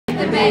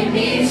can make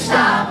me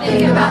stop,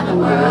 think about the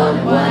world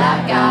and what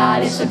I've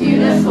got. It's a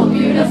beautiful,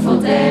 beautiful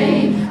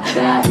day. I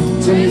got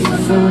trees for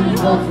food and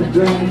hope for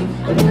drink,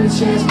 a new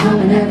chance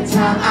coming every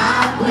time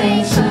I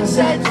blink.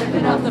 Sunset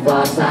dripping off the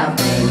falls I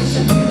think. It's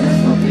a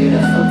beautiful,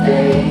 beautiful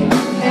day.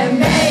 And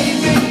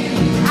baby,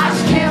 I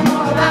just care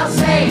more about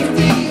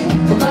safety,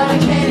 but I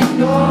can't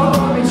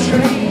ignore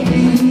retreat.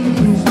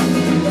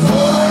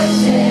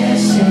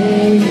 Voices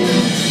saying,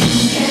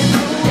 you can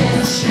do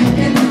this, you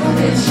can do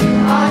this, you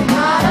are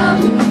not a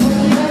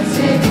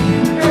lunatic.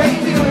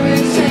 Crazy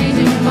with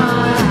changing your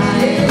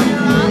mind.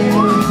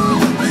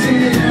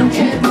 You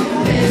can do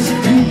this, you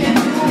can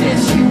do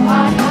this, you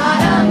are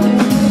not a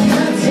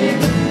lunatic.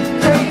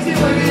 Crazy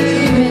with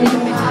leaving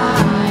your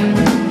mind.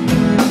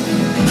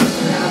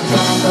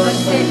 I'm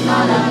sitting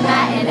on a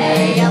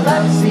matinee. I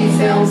love to see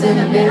films in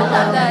the middle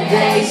of the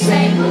day.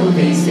 Same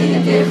movie, sing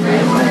a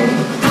different way.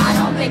 I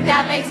don't think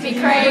that makes me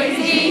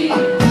crazy. I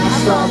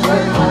start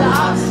work on the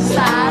opposite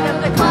side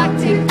of the clock.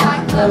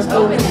 Tick-tock, close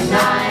open at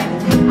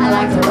 9. I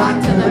like to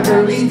rock till the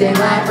early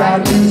daylight,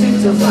 ride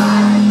music till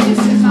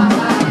 5.